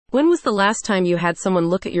When was the last time you had someone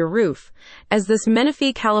look at your roof? As this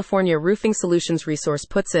Menifee California Roofing Solutions resource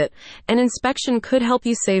puts it, an inspection could help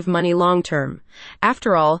you save money long term.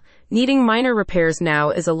 After all, needing minor repairs now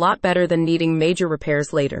is a lot better than needing major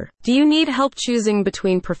repairs later. Do you need help choosing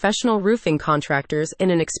between professional roofing contractors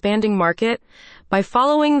in an expanding market? By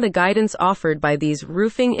following the guidance offered by these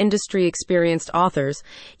roofing industry experienced authors,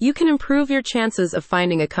 you can improve your chances of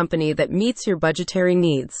finding a company that meets your budgetary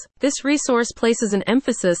needs. This resource places an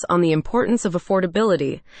emphasis on the importance of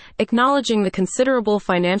affordability, acknowledging the considerable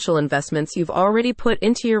financial investments you've already put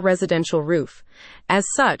into your residential roof. As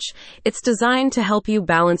such, it's designed to help you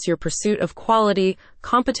balance your pursuit of quality,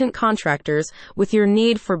 competent contractors with your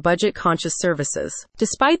need for budget-conscious services.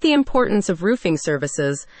 Despite the importance of roofing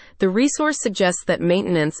services, the resource suggests that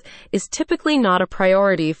maintenance is typically not a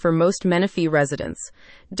priority for most Menifee residents.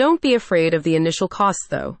 Don't be afraid of the initial costs,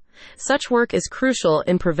 though. Such work is crucial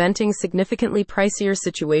in preventing significantly pricier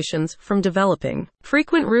situations from developing.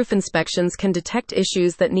 Frequent roof inspections can detect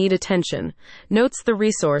issues that need attention, notes the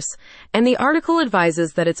resource, and the article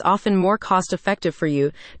advises that it's often more cost-effective for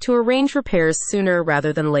you to arrange repairs sooner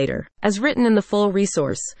rather than later. As written in the full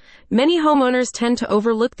resource, many homeowners tend to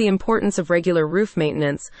overlook the importance of regular roof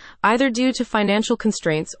maintenance, either due to financial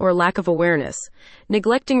constraints or lack of awareness.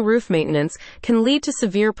 Neglecting roof maintenance can lead to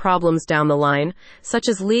severe problems down the line, such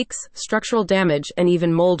as leaks, structural damage, and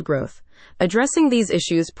even mold growth. Addressing these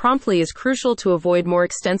issues promptly is crucial to avoid more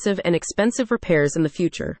extensive and expensive repairs in the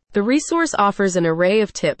future. The resource offers an array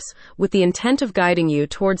of tips with the intent of guiding you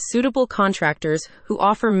towards suitable contractors who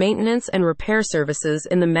offer maintenance and repair services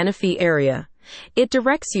in the Menifee area. It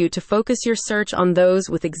directs you to focus your search on those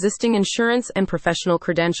with existing insurance and professional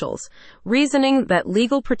credentials, reasoning that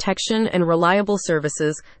legal protection and reliable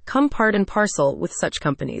services come part and parcel with such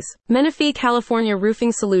companies. Menifee California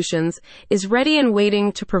Roofing Solutions is ready and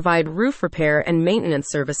waiting to provide roof repair and maintenance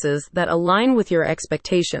services that align with your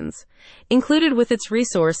expectations. Included with its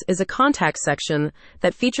resource is a contact section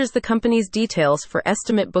that features the company's details for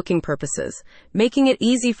estimate booking purposes, making it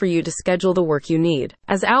easy for you to schedule the work you need.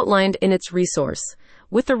 As outlined in its resource,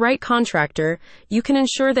 with the right contractor, you can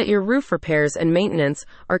ensure that your roof repairs and maintenance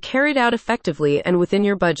are carried out effectively and within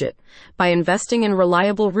your budget. By investing in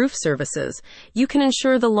reliable roof services, you can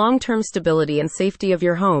ensure the long-term stability and safety of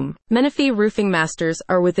your home. Menifee Roofing Masters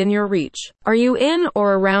are within your reach. Are you in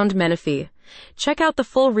or around Menifee? Check out the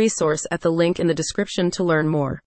full resource at the link in the description to learn more.